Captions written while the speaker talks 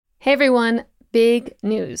Hey everyone, big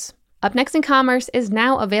news. Up Next in Commerce is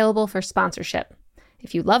now available for sponsorship.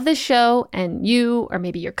 If you love this show and you, or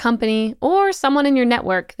maybe your company, or someone in your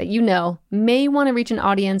network that you know may want to reach an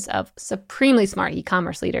audience of supremely smart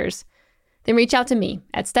e-commerce leaders, then reach out to me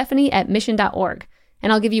at Stephanie@mission.org,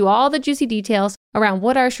 and I'll give you all the juicy details around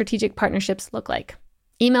what our strategic partnerships look like.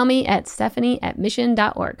 Email me at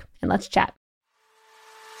Stephanie@mission.org, and let's chat.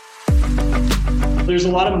 There's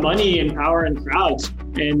a lot of money and power in crowds,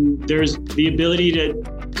 and there's the ability to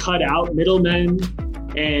cut out middlemen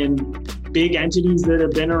and big entities that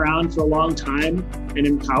have been around for a long time and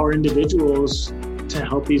empower individuals to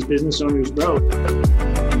help these business owners grow.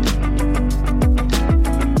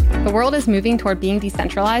 The world is moving toward being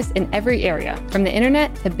decentralized in every area, from the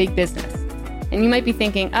internet to big business. And you might be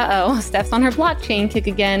thinking, Steph's on her blockchain kick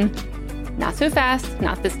again. Not so fast,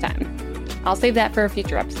 not this time. I'll save that for a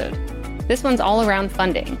future episode. This one's all around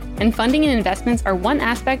funding. And funding and investments are one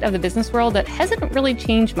aspect of the business world that hasn't really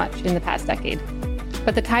changed much in the past decade.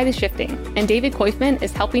 But the tide is shifting, and David Koifman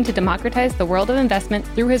is helping to democratize the world of investment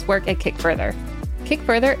through his work at KickFurther.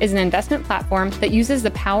 KickFurther is an investment platform that uses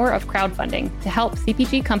the power of crowdfunding to help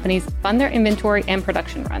CPG companies fund their inventory and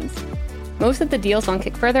production runs. Most of the deals on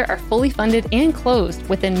KickFurther are fully funded and closed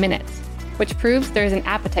within minutes, which proves there is an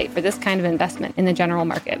appetite for this kind of investment in the general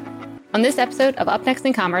market. On this episode of Up Next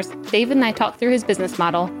in Commerce, David and I talk through his business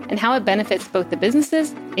model and how it benefits both the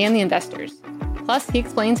businesses and the investors. Plus, he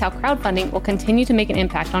explains how crowdfunding will continue to make an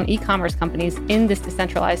impact on e-commerce companies in this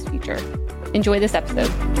decentralized future. Enjoy this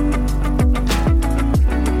episode.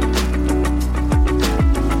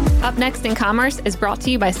 Up Next in Commerce is brought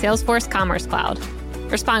to you by Salesforce Commerce Cloud.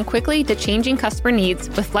 Respond quickly to changing customer needs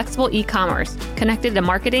with flexible e-commerce connected to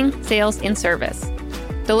marketing, sales, and service.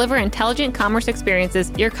 Deliver intelligent commerce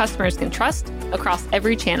experiences your customers can trust across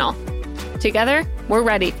every channel. Together, we're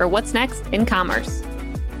ready for what's next in commerce.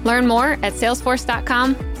 Learn more at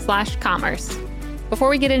salesforce.com/commerce. Before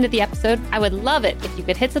we get into the episode, I would love it if you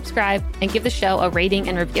could hit subscribe and give the show a rating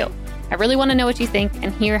and review. I really want to know what you think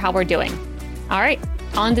and hear how we're doing. All right,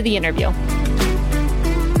 on to the interview.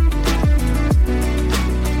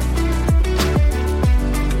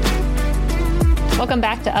 Welcome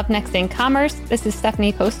back to Up Next in Commerce. This is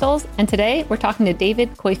Stephanie Postles, and today we're talking to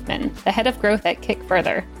David Koifman, the head of growth at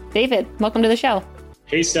KickFurther. David, welcome to the show.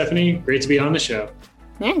 Hey, Stephanie. Great to be on the show.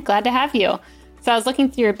 Yeah, glad to have you. So I was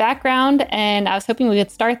looking through your background, and I was hoping we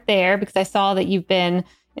could start there because I saw that you've been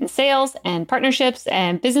in sales and partnerships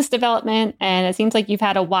and business development, and it seems like you've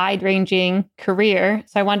had a wide-ranging career.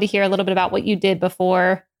 So I wanted to hear a little bit about what you did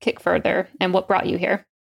before KickFurther and what brought you here.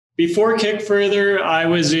 Before KickFurther, I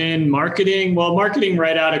was in marketing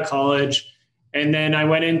right out of college. And then I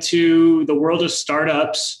went into the world of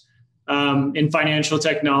startups in financial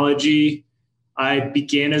technology. I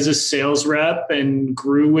began as a sales rep and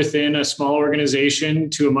grew within a small organization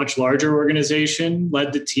to a much larger organization,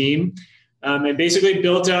 led the team, and basically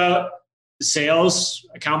built out sales,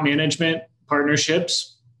 account management,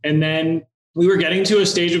 partnerships. And then we were getting to a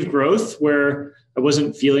stage of growth where I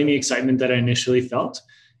wasn't feeling the excitement that I initially felt,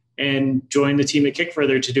 and joined the team at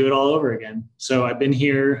KickFurther to do it all over again. So I've been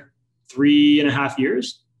here 3.5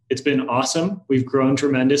 years. It's been awesome. We've grown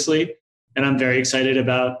tremendously, and I'm very excited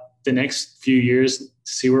about the next few years to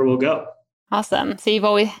see where we'll go. Awesome. So you've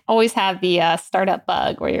always had the startup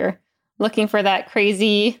bug where you're looking for that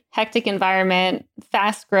crazy, hectic environment,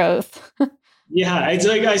 fast growth. Yeah, it's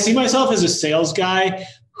like I see myself as a sales guy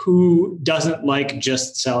who doesn't like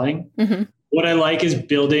just selling. Mm-hmm. What I like is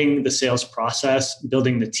building the sales process,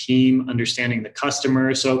 building the team, understanding the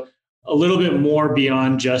customer. So a little bit more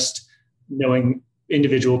beyond just knowing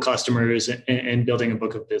individual customers and building a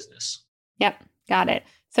book of business. Yep, got it.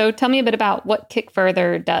 So tell me a bit about what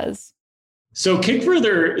KickFurther does. So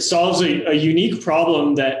KickFurther solves a unique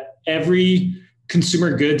problem that every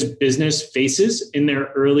consumer goods business faces in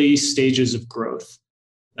their early stages of growth.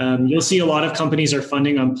 You'll see a lot of companies are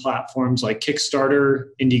funding on platforms like Kickstarter,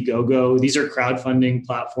 Indiegogo. These are crowdfunding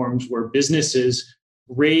platforms where businesses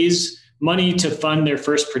raise money to fund their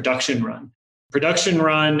first production run. Production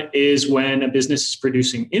run is when a business is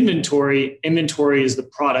producing inventory. Inventory is the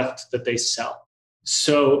product that they sell.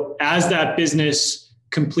 So as that business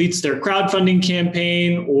completes their crowdfunding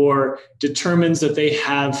campaign or determines that they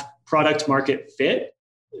have product market fit,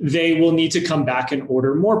 they will need to come back and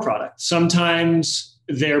order more product. Sometimes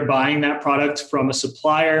they're buying that product from a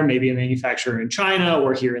supplier, maybe a manufacturer in China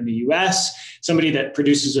or here in the US, somebody that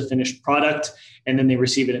produces a finished product, and then they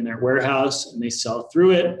receive it in their warehouse and they sell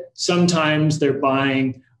through it. Sometimes they're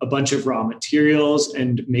buying a bunch of raw materials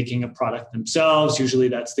and making a product themselves. Usually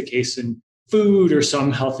that's the case in food or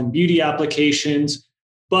some health and beauty applications.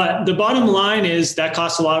 But the bottom line is that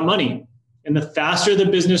costs a lot of money. And the faster the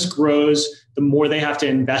business grows, the more they have to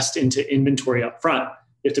invest into inventory up front.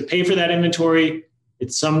 You have to pay for that inventory.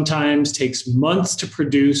 It sometimes takes months to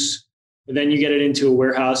produce. Then you get it into a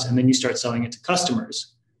warehouse and then you start selling it to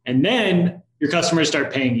customers. And then your customers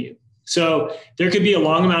start paying you. So there could be a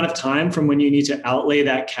long amount of time from when you need to outlay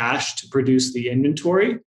that cash to produce the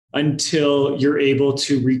inventory until you're able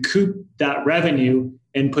to recoup that revenue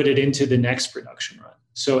and put it into the next production run.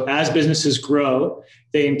 So as businesses grow,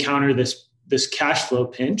 they encounter this cash flow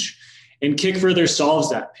pinch, and KickFurther solves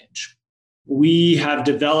that pinch. We have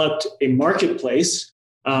developed a marketplace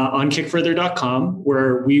on kickfurther.com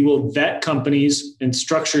where we will vet companies and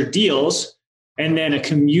structure deals, and then a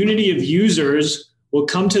community of users will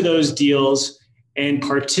come to those deals and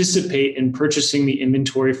participate in purchasing the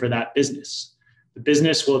inventory for that business. The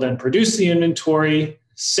business will then produce the inventory,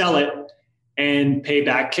 sell it, and pay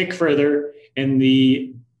back KickFurther, and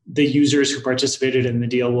the users who participated in the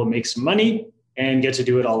deal will make some money and get to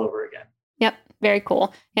do it all over again. Yep, very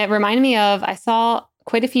cool. Yeah, it reminded me of, I saw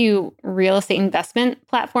quite a few real estate investment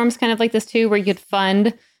platforms kind of like this too, where you could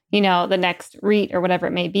fund, the next REIT or whatever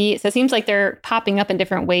it may be. So it seems like they're popping up in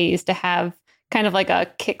different ways to have kind of like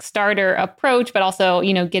a Kickstarter approach, but also,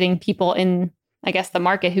 getting people in, I guess, the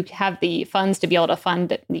market who have the funds to be able to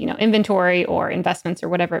fund, inventory or investments or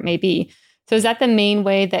whatever it may be. So is that the main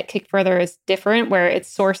way that KickFurther is different, where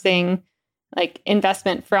it's sourcing like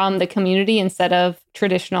investment from the community instead of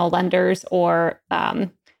traditional lenders or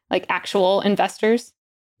like actual investors?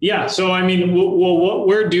 Yeah. So, what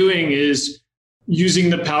we're doing is using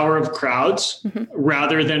the power of crowds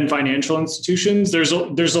rather than financial institutions. There's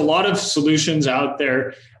a lot of solutions out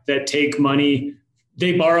there that take money.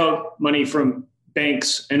 They borrow money from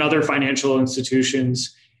banks and other financial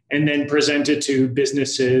institutions and then present it to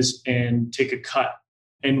businesses and take a cut.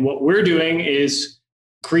 And what we're doing is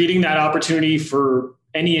creating that opportunity for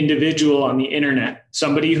any individual on the internet,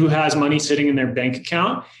 somebody who has money sitting in their bank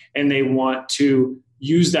account, and they want to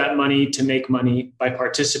use that money to make money by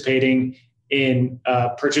participating in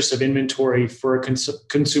purchase of inventory for a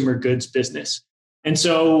consumer goods business. And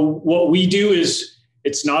so what we do is,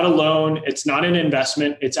 it's not a loan, it's not an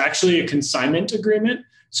investment, it's actually a consignment agreement.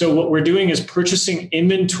 So what we're doing is purchasing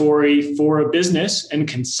inventory for a business and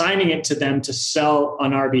consigning it to them to sell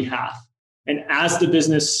on our behalf. And as the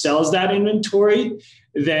business sells that inventory,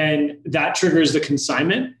 then that triggers the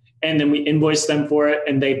consignment, and then we invoice them for it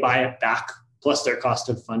and they buy it back plus their cost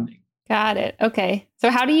of funding. Got it. Okay. So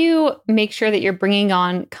how do you make sure that you're bringing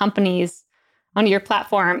on companies onto your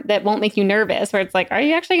platform that won't make you nervous, where it's like, are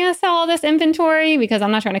you actually going to sell all this inventory? Because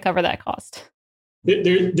I'm not trying to cover that cost.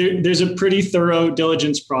 There's a pretty thorough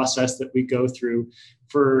diligence process that we go through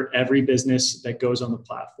for every business that goes on the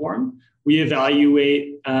platform. We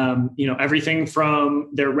evaluate, everything from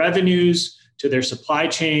their revenues to their supply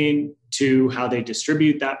chain to how they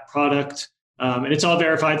distribute that product. And it's all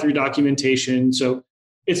verified through documentation. So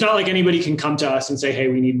it's not like anybody can come to us and say, hey,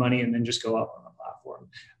 we need money, and then just go up on the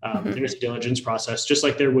platform. There's a diligence process, just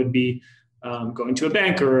like there would be going to a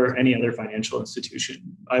bank or any other financial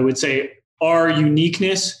institution. I would say our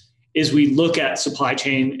uniqueness is we look at supply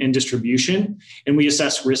chain and distribution, and we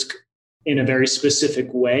assess risk in a very specific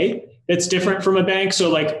way. It's different from a bank. So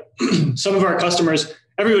like some of our customers,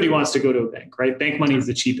 everybody wants to go to a bank, right? Bank money is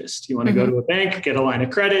the cheapest. You want to go to a bank, get a line of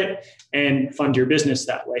credit, and fund your business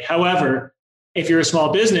that way. However, if you're a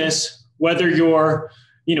small business, whether you're,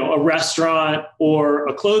 a restaurant or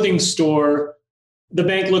a clothing store, the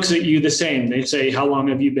bank looks at you the same. They say, how long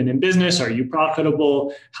have you been in business? Are you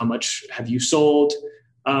profitable? How much have you sold?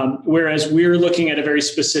 Whereas we're looking at a very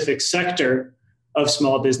specific sector of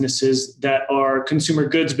small businesses that are consumer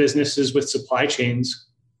goods businesses with supply chains.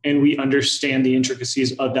 And we understand the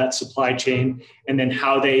intricacies of that supply chain and then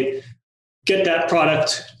how they get that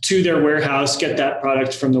product to their warehouse, get that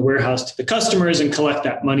product from the warehouse to the customers, and collect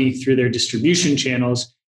that money through their distribution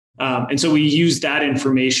channels. And so we use that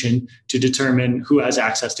information to determine who has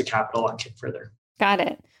access to capital on KickFurther. Got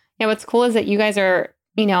it. Yeah, what's cool is that you guys are,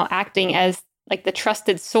 acting as like the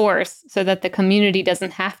trusted source so that the community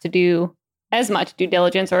doesn't have to do as much due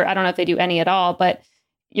diligence, or I don't know if they do any at all, but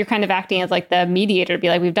you're kind of acting as like the mediator to be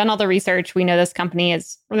like, we've done all the research. We know this company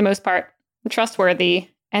is, for the most part, trustworthy.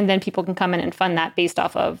 And then people can come in and fund that based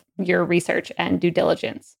off of your research and due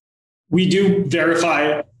diligence. We do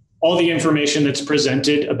verify all the information that's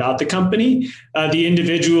presented about the company. The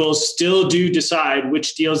individuals still do decide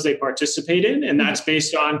which deals they participate in, and that's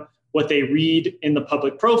based on what they read in the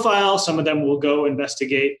public profile. Some of them will go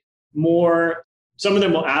investigate more. Some of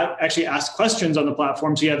them will actually ask questions on the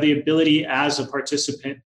platform. So you have the ability as a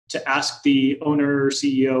participant to ask the owner or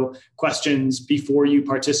CEO questions before you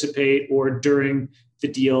participate or during the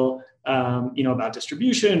deal, about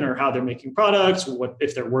distribution or how they're making products, what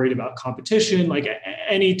if they're worried about competition. Like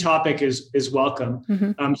any topic is welcome.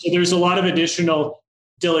 So there's a lot of additional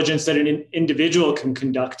diligence that an individual can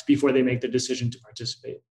conduct before they make the decision to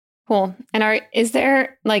participate. Cool. And is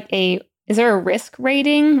there a risk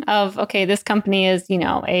rating of, okay, this company is,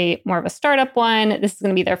 a more of a startup one. This is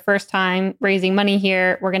going to be their first time raising money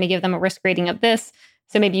here. We're going to give them a risk rating of this.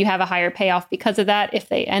 So maybe you have a higher payoff because of that if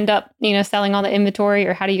they end up, selling all the inventory,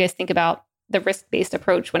 or how do you guys think about the risk-based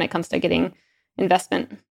approach when it comes to getting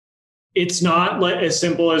investment? It's not as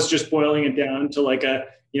simple as just boiling it down to like a,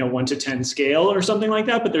 1 to 10 scale or something like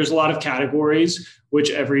that. But there's a lot of categories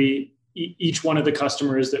which each one of the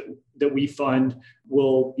customers that we fund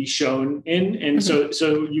will be shown in. And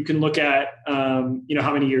so you can look at, how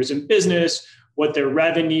many years in business, what their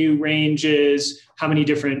revenue range is, how many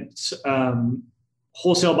different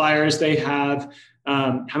wholesale buyers they have,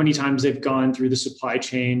 how many times they've gone through the supply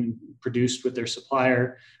chain, produced with their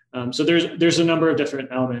supplier. So there's a number of different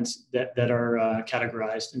elements that are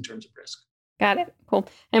categorized in terms of risk. Got it. Cool.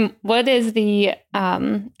 And what is the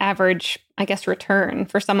average, return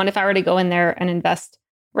for someone if I were to go in there and invest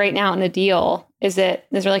right now in a deal? Is there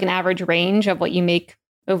like an average range of what you make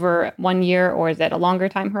over 1 year, or is it a longer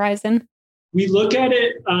time horizon? We look at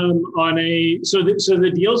it so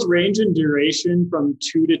the deals range in duration from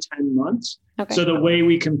 2 to 10 months. Okay. So the way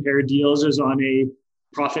we compare deals is on a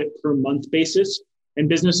profit per month basis. And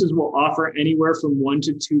businesses will offer anywhere from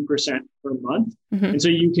 1% to 2% per month. And so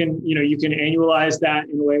you can annualize that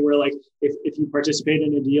in a way where, like, if you participate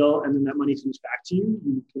in a deal and then that money comes back to you,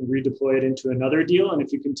 you can redeploy it into another deal. And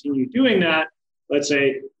if you continue doing that, let's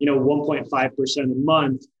say, 1.5% a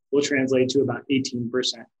month will translate to about 18%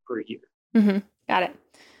 per year. Got it.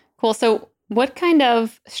 Cool. So what kind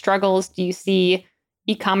of struggles do you see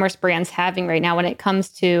e-commerce brands having right now when it comes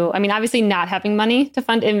to, obviously not having money to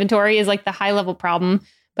fund inventory is like the high level problem,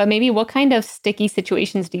 but maybe what kind of sticky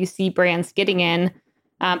situations do you see brands getting in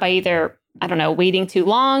by either, waiting too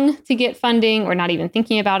long to get funding or not even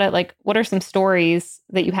thinking about it? Like, what are some stories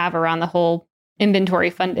that you have around the whole inventory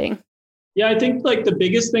funding? Yeah, I think like the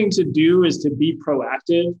biggest thing to do is to be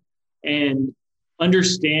proactive and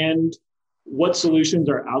understand what solutions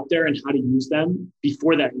are out there and how to use them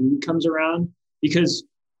before that need comes around. Because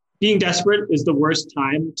being desperate is the worst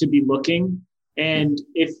time to be looking. And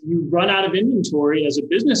if you run out of inventory as a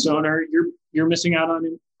business owner, you're missing out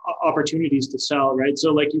on opportunities to sell, right?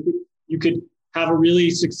 So like you could have a really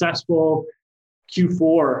successful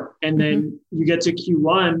Q4 and then you get to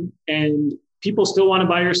Q1 and people still want to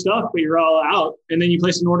buy your stuff, but you're all out. And then you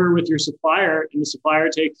place an order with your supplier and the supplier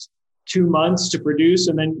takes 2 months to produce,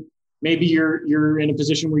 and then maybe you're in a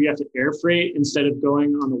position where you have to air freight instead of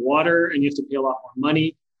going on the water, and you have to pay a lot more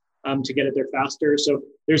money to get it there faster. So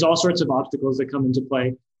there's all sorts of obstacles that come into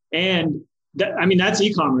play. And that's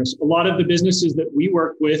e-commerce. A lot of the businesses that we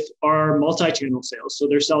work with are multi-channel sales. So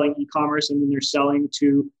they're selling e-commerce and then they're selling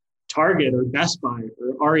to Target or Best Buy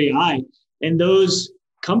or REI. And those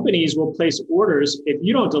companies will place orders. If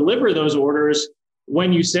you don't deliver those orders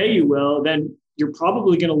when you say you will, then you're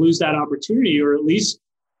probably going to lose that opportunity, or at least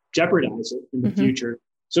jeopardize it in the future.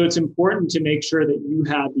 So it's important to make sure that you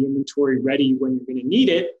have the inventory ready when you're going to need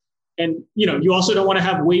it. And, you also don't want to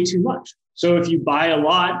have way too much. So if you buy a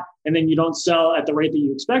lot and then you don't sell at the rate that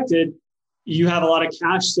you expected, you have a lot of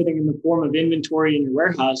cash sitting in the form of inventory in your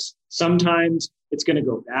warehouse. Sometimes it's going to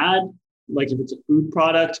go bad, like if it's a food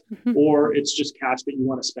product, or it's just cash that you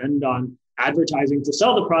want to spend on advertising to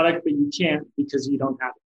sell the product, but you can't because you don't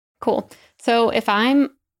have it. Cool. So if I'm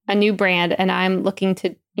a new brand and I'm looking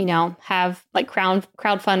to, have like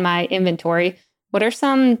crowdfund my inventory, what are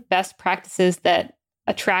some best practices that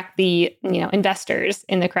attract the, investors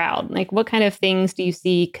in the crowd? Like, what kind of things do you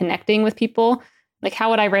see connecting with people? Like, how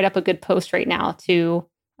would I write up a good post right now to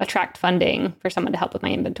attract funding for someone to help with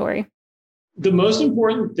my inventory? The most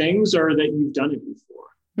important things are that you've done it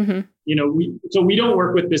before. We don't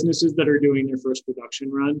work with businesses that are doing their first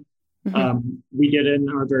production run. We did it in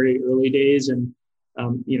our very early days. And,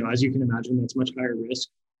 as you can imagine, that's much higher risk.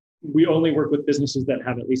 We only work with businesses that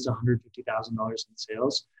have at least $150,000 in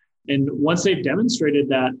sales. And once they've demonstrated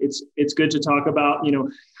that, it's good to talk about,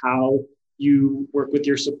 how you work with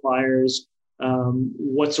your suppliers,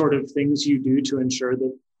 what sort of things you do to ensure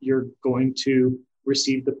that you're going to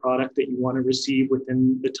receive the product that you want to receive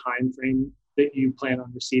within the time frame that you plan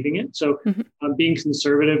on receiving it. So being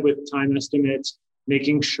conservative with time estimates,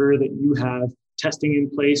 making sure that you have testing in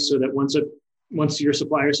place so that once your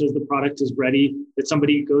supplier says the product is ready, that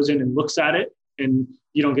somebody goes in and looks at it and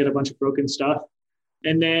you don't get a bunch of broken stuff.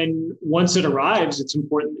 And then once it arrives, it's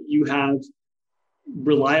important that you have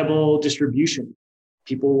reliable distribution.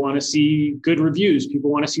 People want to see good reviews. People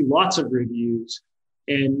want to see lots of reviews.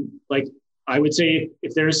 And like, I would say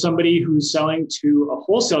if there's somebody who's selling to a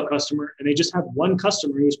wholesale customer and they just have one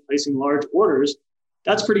customer who's placing large orders,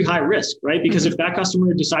 that's pretty high risk, right? Because if that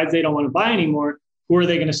customer decides they don't want to buy anymore, who are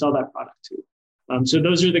they going to sell that product to? So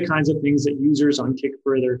those are the kinds of things that users on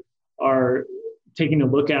KickFurther are taking a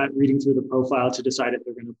look at, reading through the profile to decide if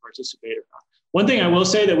they're going to participate or not. One thing I will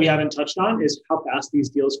say that we haven't touched on is how fast these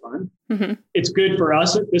deals fund. Mm-hmm. It's good for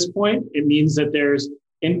us at this point. It means that there's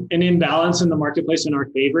an imbalance in the marketplace in our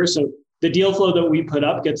favor. So the deal flow that we put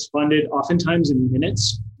up gets funded oftentimes in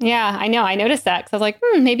minutes. Yeah, I know. I noticed that because I was like,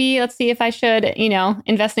 maybe let's see if I should,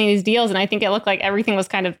 invest in these deals. And I think it looked like everything was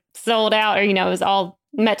kind of sold out or, it was all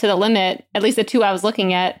met to the limit, at least the two I was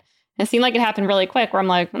looking at. It seemed like it happened really quick where I'm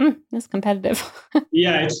like, this is competitive.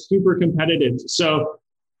 Yeah, it's super competitive. So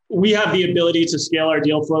we have the ability to scale our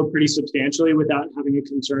deal flow pretty substantially without having a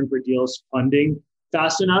concern for deals funding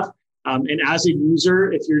fast enough. And as a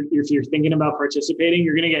user, if you're thinking about participating,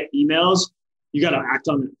 you're going to get emails. You got to act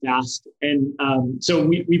on it fast. And so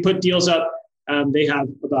we put deals up. They have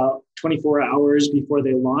about 24 hours before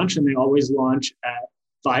they launch, and they always launch at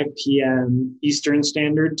 5 p.m. Eastern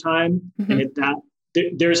Standard Time. Mm-hmm. And at that,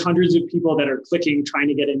 there's hundreds of people that are clicking, trying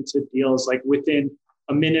to get into deals like within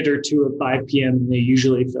a minute or two of 5 p.m. and they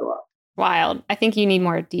usually fill up. Wild. I think you need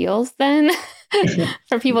more deals then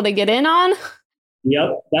for people to get in on.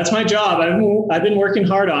 Yep, that's my job. I've been working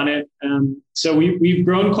hard on it. So we've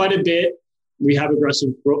grown quite a bit. We have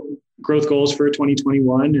aggressive growth goals for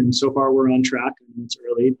 2021, and so far we're on track. It's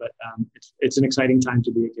early, but it's an exciting time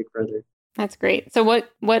to be at KickFurther. That's great. So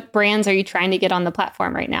what brands are you trying to get on the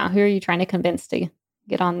platform right now? Who are you trying to convince to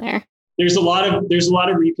get on there? There's a lot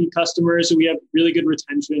of repeat customers. So we have really good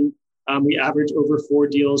retention. We average over 4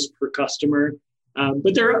 deals per customer.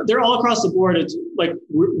 But they're all across the board. It's like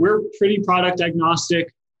we're pretty product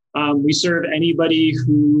agnostic. We serve anybody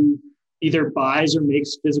who either buys or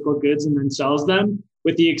makes physical goods and then sells them,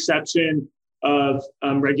 with the exception of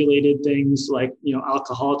regulated things like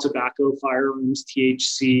alcohol, tobacco, firearms,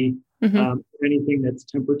 THC, anything that's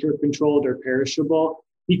temperature controlled or perishable.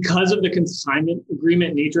 Because of the consignment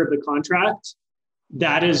agreement nature of the contract,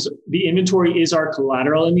 that is the inventory is our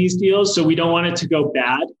collateral in these deals. So we don't want it to go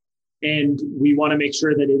bad. And we want to make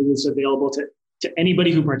sure that it is available to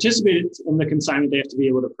anybody who participated in the consignment. They have to be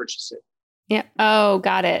able to purchase it. Yeah. Oh,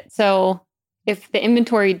 got it. So if the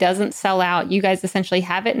inventory doesn't sell out, you guys essentially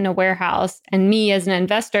have it in a warehouse. And me as an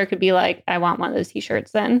investor could be like, I want one of those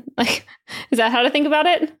t-shirts then. Like, is that how to think about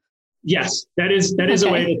it? Yes, that is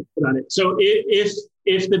a way to think about it. So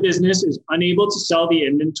if the business is unable to sell the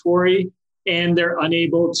inventory and they're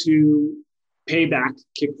unable to pay back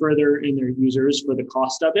KickFurther and their users for the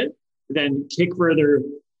cost of it, then KickFurther,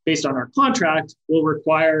 based on our contract, will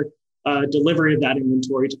require delivery of that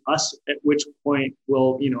inventory to us, at which point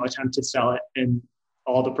we'll attempt to sell it. And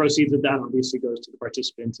all the proceeds of that obviously goes to the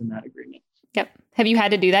participants in that agreement. Yep. Have you had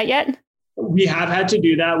to do that yet? We have had to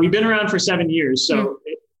do that. We've been around for 7 years, so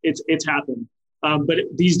it's happened. But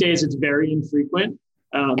these days it's very infrequent.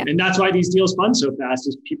 And that's why these deals fund so fast,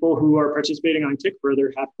 is people who are participating on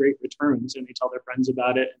KickFurther have great returns and they tell their friends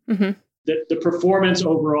about it. Mm-hmm. The performance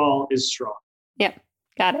overall is strong. Yep.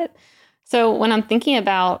 Got it. So when I'm thinking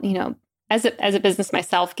about, as a business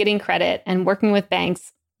myself, getting credit and working with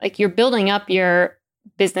banks, like you're building up your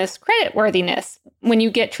business credit worthiness. When you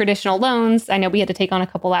get traditional loans, I know we had to take on a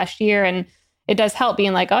couple last year, and it does help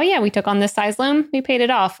being like, oh yeah, we took on this size loan, we paid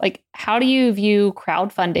it off. Like, how do you view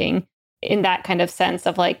crowdfunding in that kind of sense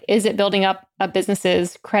of like, is it building up a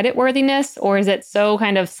business's credit worthiness, or is it so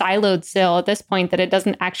kind of siloed still at this point that it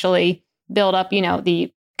doesn't actually build up,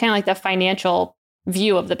 the kind of like the financial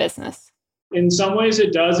view of the business? In some ways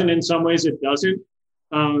it does, and in some ways it doesn't.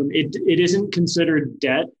 It isn't considered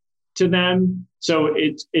debt to them. So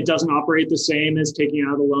it doesn't operate the same as taking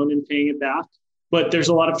out a loan and paying it back. But there's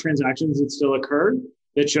a lot of transactions that still occur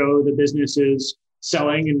that show the business is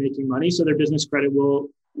selling and making money. So their business credit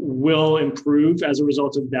will improve as a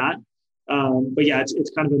result of that. But yeah,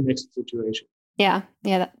 it's kind of a mixed situation. Yeah.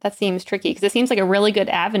 That seems tricky, because it seems like a really good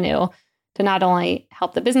avenue to not only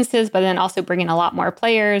help the businesses, but then also bring in a lot more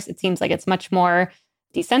players. It seems like it's much more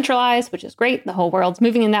decentralized, which is great. The whole world's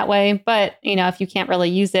moving in that way. But, if you can't really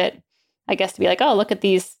use it, I guess, to be like, oh, look at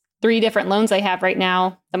these 3 different loans I have right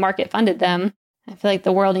now, the market funded them. I feel like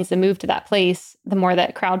the world needs to move to that place, the more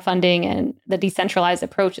that crowdfunding and the decentralized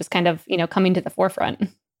approach is kind of, coming to the forefront.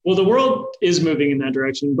 Well, the world is moving in that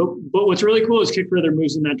direction, but what's really cool is KickFurther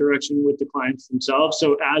moves in that direction with the clients themselves.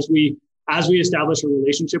 So as we as we establish a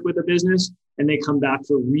relationship with a business and they come back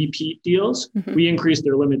for repeat deals, we increase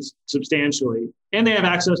their limits substantially. And they have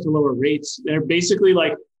access to lower rates. They're basically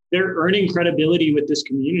like, they're earning credibility with this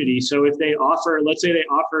community. So if they offer, let's say they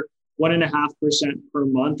offer 1.5% per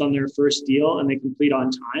month on their first deal and they complete on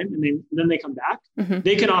time and then they come back,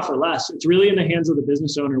 they can offer less. It's really in the hands of the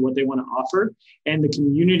business owner what they want to offer. And the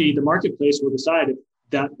community, the marketplace will decide if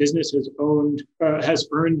that business has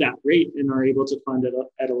earned that rate and are able to fund it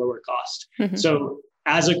at a lower cost. So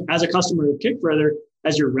as a customer of KickFurther,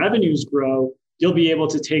 as your revenues grow, you'll be able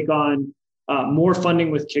to take on more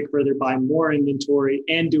funding with KickFurther, buy more inventory,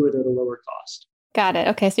 and do it at a lower cost. Got it.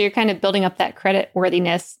 Okay. So you're kind of building up that credit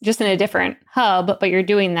worthiness just in a different hub, but you're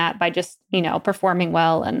doing that by just, performing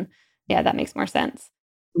well. And yeah, that makes more sense.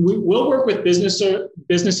 We'll work with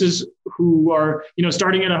businesses who are,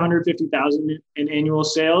 starting at 150,000 in annual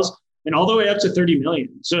sales and all the way up to 30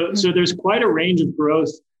 million. So there's quite a range of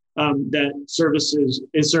growth that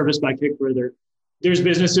is serviced by KickFurther. There's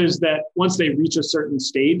businesses that once they reach a certain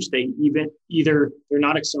stage, they're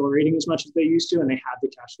not accelerating as much as they used to, and they have the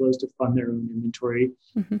cash flows to fund their own inventory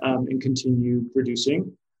and continue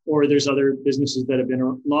producing. Or there's other businesses that have been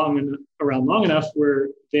around long enough where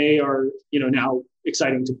they are, now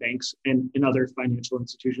exciting to banks and other financial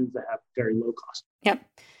institutions that have very low cost. Yep.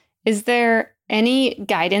 Is there any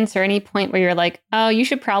guidance or any point where you're like, oh, you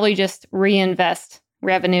should probably just reinvest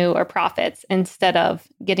revenue or profits instead of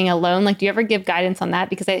getting a loan? Like, do you ever give guidance on that?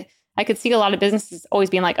 Because I could see a lot of businesses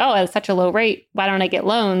always being like, oh, it's such a low rate, why don't I get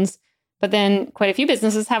loans? But then quite a few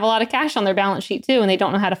businesses have a lot of cash on their balance sheet too, and they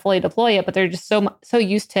don't know how to fully deploy it, but they're just so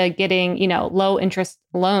used to getting, low interest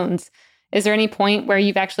loans. Is there any point where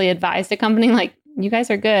you've actually advised a company like, you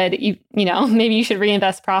guys are good, maybe you should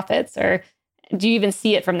reinvest profits? Or do you even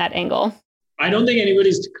see it from that angle? I don't think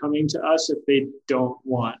anybody's coming to us if they don't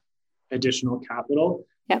want additional capital.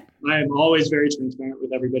 Yep. I am always very transparent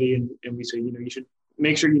with everybody. And we say, you should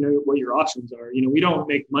make sure you know what your options are. We don't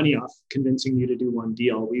make money off convincing you to do one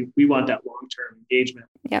deal. We want that long-term engagement.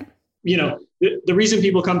 Yep. The reason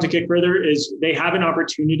people come to KickFurther is they have an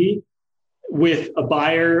opportunity with a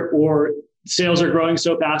buyer, or sales are growing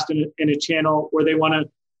so fast in a channel, or they want to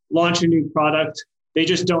launch a new product. They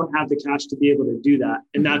just don't have the cash to be able to do that.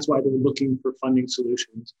 And that's why they're looking for funding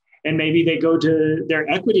solutions. And maybe they go to their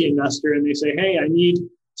equity investor and they say, hey, I need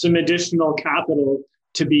some additional capital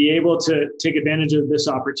to be able to take advantage of this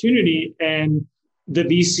opportunity. And the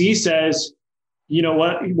VC says, you know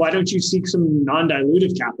what, why don't you seek some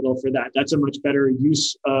non-dilutive capital for that? That's a much better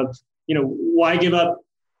use of, why give up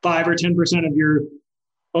 5 or 10% of your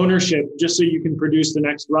ownership just so you can produce the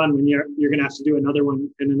next run when you're going to have to do another one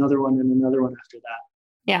and another one and another one after that.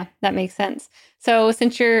 Yeah, that makes sense. So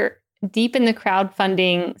since you're deep in the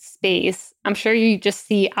crowdfunding space, I'm sure you just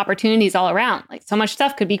see opportunities all around. Like, so much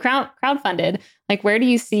stuff could be crowdfunded. Like, where do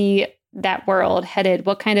you see that world headed?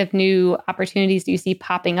 What kind of new opportunities do you see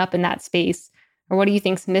popping up in that space? Or what do you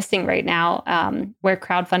think's missing right now where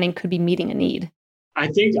crowdfunding could be meeting a need? I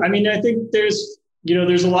think there's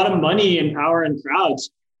a lot of money and power in crowds.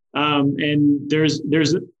 And there's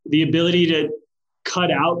the ability to cut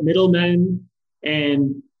out middlemen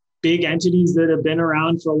and big entities that have been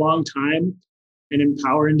around for a long time and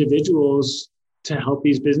empower individuals to help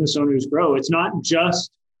these business owners grow. It's not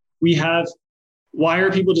just why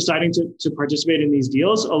are people deciding to participate in these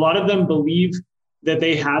deals? A lot of them believe that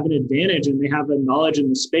they have an advantage and they have a knowledge in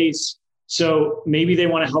the space. So maybe they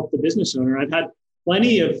want to help the business owner. I've had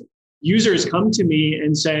plenty of users come to me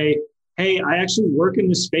and say, hey, I actually work in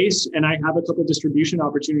this space and I have a couple of distribution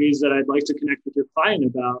opportunities that I'd like to connect with your client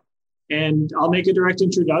about. And I'll make a direct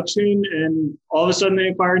introduction, and all of a sudden they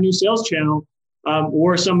acquire a new sales channel,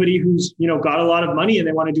 or somebody who's, got a lot of money and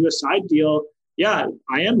they want to do a side deal. Yeah,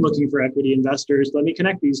 I am looking for equity investors. Let me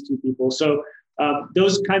connect these two people. So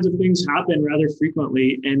those kinds of things happen rather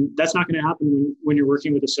frequently. And that's not going to happen when you're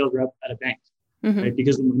working with a sales rep at a bank, right?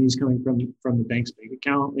 Because the money is coming from the bank's bank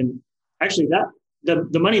account. And actually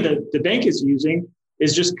the money that the bank is using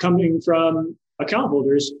is just coming from account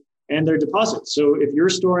holders and their deposits. So if you're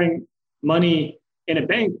storing money in a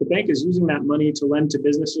bank, the bank is using that money to lend to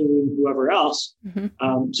businesses and whoever else.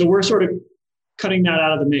 So we're sort of cutting that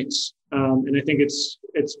out of the mix. And I think it's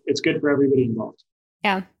good for everybody involved.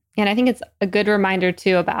 Yeah. And I think it's a good reminder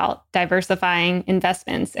too about diversifying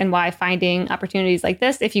investments and why finding opportunities like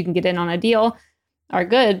this, if you can get in on a deal, are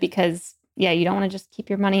good, because you don't want to just keep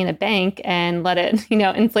your money in a bank and let it,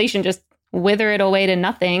 inflation just wither it away to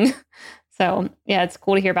nothing. So it's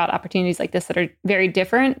cool to hear about opportunities like this that are very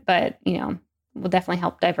different, but, will definitely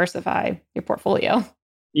help diversify your portfolio.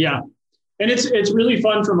 Yeah. And it's really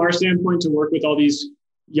fun from our standpoint to work with all these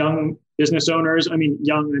young business owners. I mean,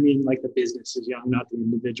 young, I mean, like the business is young, not the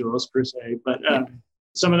individuals per se, but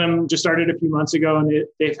some of them just started a few months ago and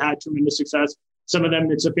they've had tremendous success. Some of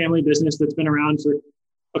them, it's a family business that's been around for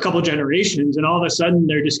a couple of generations. And all of a sudden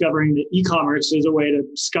they're discovering that e-commerce is a way to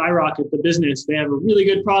skyrocket the business. They have a really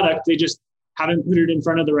good product. They just haven't put it in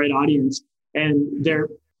front of the right audience. And they're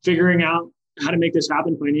figuring out how to make this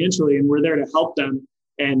happen financially. And we're there to help them.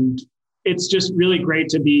 And it's just really great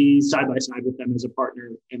to be side by side with them as a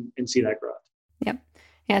partner and see that growth. Yep.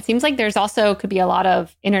 Yeah, it seems like there's also could be a lot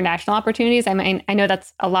of international opportunities. I mean, I know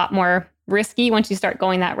that's a lot more risky once you start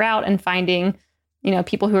going that route and finding,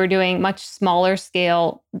 people who are doing much smaller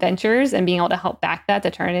scale ventures and being able to help back that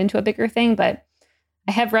to turn it into a bigger thing. But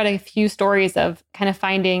I have read a few stories of kind of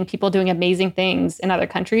finding people doing amazing things in other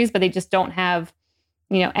countries, but they just don't have,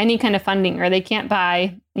 any kind of funding, or they can't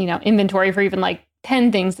buy, inventory for even like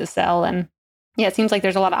 10 things to sell. And yeah, it seems like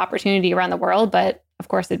there's a lot of opportunity around the world, but of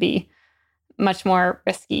course it'd be much more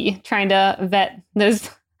risky trying to vet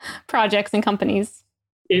those projects and companies.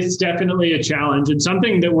 It's definitely a challenge and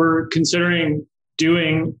something that we're considering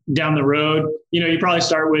doing down the road. You probably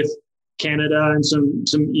start with Canada and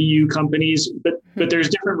some EU companies, but there's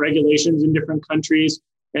different regulations in different countries.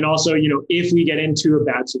 And also, if we get into a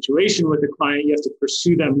bad situation with a client, you have to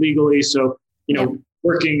pursue them legally. So,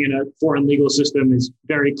 working in a foreign legal system is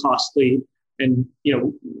very costly. And,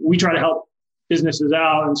 we try to help businesses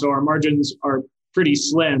out. And so our margins are pretty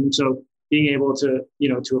slim. So being able to,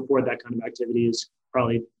 to afford that kind of activity is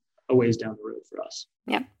probably a ways down the road for us.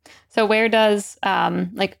 Yeah. So where does,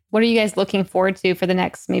 what are you guys looking forward to for the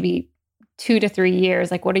next maybe 2 to 3 years?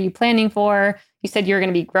 Like, what are you planning for? You said you're going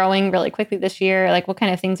to be growing really quickly this year. Like, what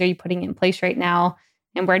kind of things are you putting in place right now?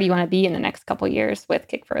 And where do you want to be in the next couple of years with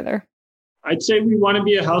Kick Further? I'd say we want to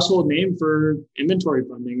be a household name for inventory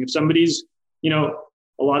funding. If somebody's,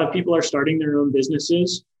 a lot of people are starting their own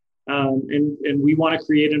businesses, and we want to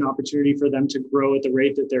create an opportunity for them to grow at the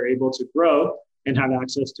rate that they're able to grow and have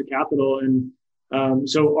access to capital. And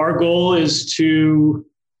so our goal is to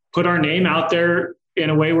put our name out there in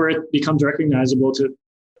a way where it becomes recognizable to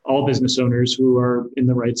all business owners who are in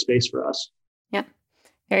the right space for us. Yeah,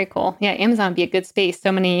 very cool. Yeah, Amazon would be a good space.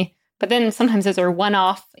 So many, but then sometimes those are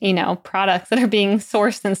one-off, products that are being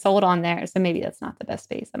sourced and sold on there. So maybe that's not the best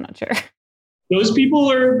space. I'm not sure. Those people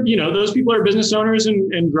are business owners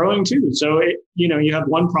and growing too. So, you have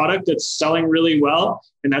one product that's selling really well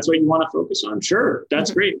and that's what you want to focus on. Sure.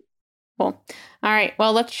 That's great. Cool. All right.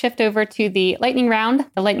 Well, let's shift over to the lightning round.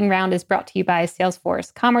 The lightning round is brought to you by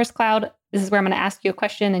Salesforce Commerce Cloud. This is where I'm going to ask you a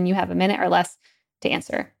question and you have a minute or less to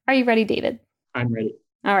answer. Are you ready, David? I'm ready.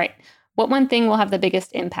 All right. What one thing will have the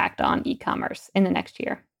biggest impact on e-commerce in the next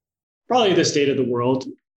year? Probably the state of the world,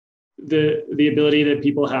 the ability that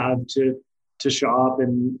people have to shop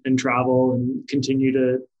and travel and continue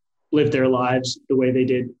to live their lives the way they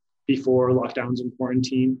did before lockdowns and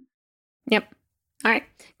quarantine. Yep. All right,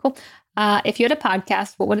 cool. If you had a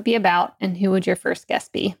podcast, what would it be about and who would your first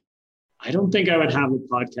guest be? I don't think I would have a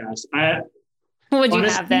podcast. What would you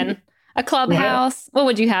have then? A clubhouse? What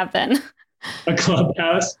would you have then? A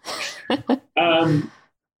clubhouse.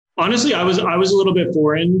 Honestly, I was a little bit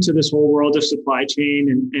foreign to this whole world of supply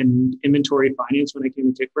chain and inventory finance when I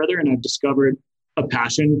came to Kick Further, and I've discovered a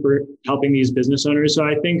passion for helping these business owners. So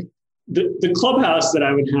I think the clubhouse that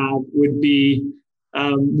I would have would be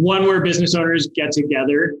one where business owners get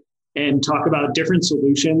together and talk about different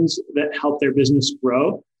solutions that help their business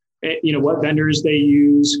grow. What vendors they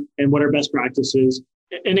use and what are best practices,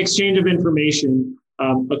 an exchange of information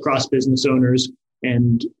across business owners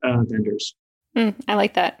and vendors. I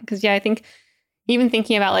like that because, I think even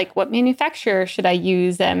thinking about like what manufacturer should I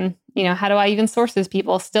use and, how do I even source those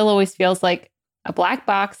people still always feels like a black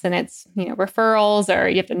box and it's, referrals or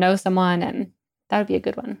you have to know someone, and that would be a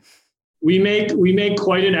good one. We make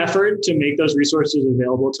quite an effort to make those resources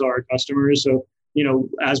available to our customers. So,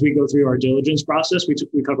 as we go through our diligence process,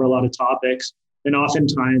 we cover a lot of topics, and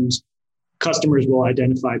oftentimes customers will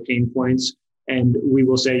identify pain points. And we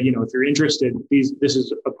will say, if you're interested, this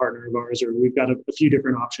is a partner of ours, or we've got a few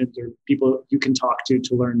different options or people you can talk to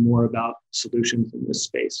learn more about solutions in this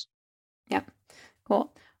space. Yeah,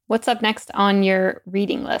 cool. What's up next on your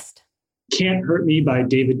reading list? Can't Hurt Me by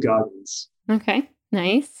David Goggins. Okay,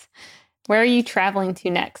 nice. Where are you traveling to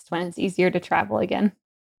next when it's easier to travel again?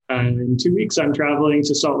 In 2 weeks, I'm traveling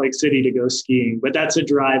to Salt Lake City to go skiing, but that's a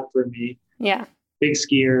drive for me. Yeah. Big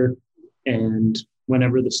skier, and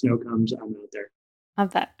whenever the snow comes, I'm out there.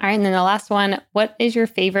 Love that. All right. And then the last one, what is your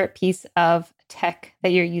favorite piece of tech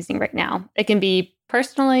that you're using right now? It can be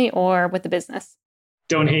personally or with the business.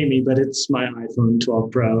 Don't hate me, but it's my iPhone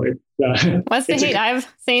 12 Pro. What's the hate? I have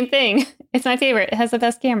same thing. It's my favorite. It has the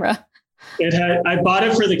best camera. I bought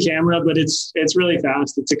it for the camera, but it's really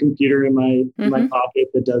fast. It's a computer in my pocket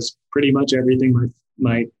that does pretty much everything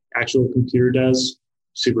my actual computer does.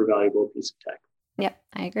 Super valuable piece of tech. Yep,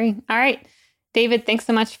 I agree. All right. David, thanks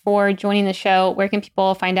so much for joining the show. Where can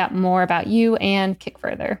people find out more about you and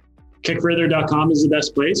Kickfurther? Kickfurther.com is the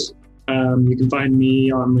best place. You can find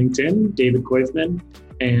me on LinkedIn, David Koifman,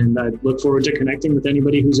 and I look forward to connecting with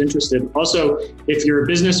anybody who's interested. Also, if you're a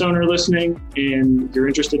business owner listening and you're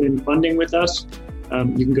interested in funding with us,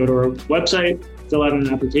 you can go to our website, fill out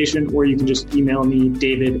an application, or you can just email me,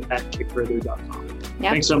 david@kickfurther.com.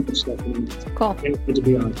 Yep. Thanks so much, Stephanie. Cool. Good to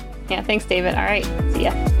be on. Yeah, thanks, David. All right. See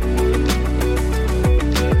ya.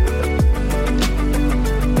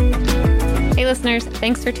 Hey listeners,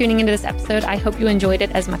 thanks for tuning into this episode. I hope you enjoyed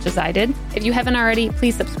it as much as I did. If you haven't already,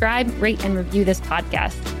 please subscribe, rate, and review this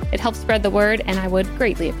podcast. It helps spread the word, and I would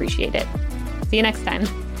greatly appreciate it. See you next time.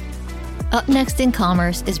 Up Next in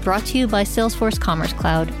Commerce is brought to you by Salesforce Commerce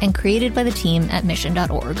Cloud and created by the team at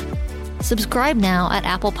Mission.org. Subscribe now at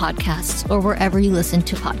Apple Podcasts or wherever you listen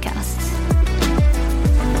to podcasts.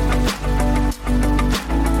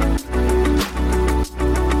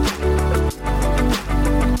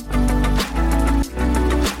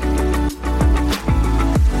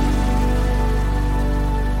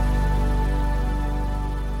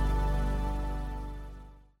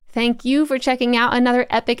 Thank you for checking out another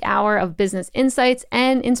epic hour of business insights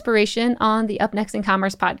and inspiration on the Up Next in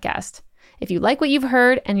Commerce podcast. If you like what you've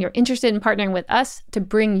heard and you're interested in partnering with us to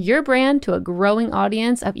bring your brand to a growing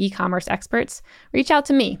audience of e-commerce experts, reach out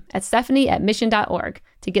to me at Stephanie@Mission.org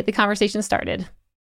to get the conversation started.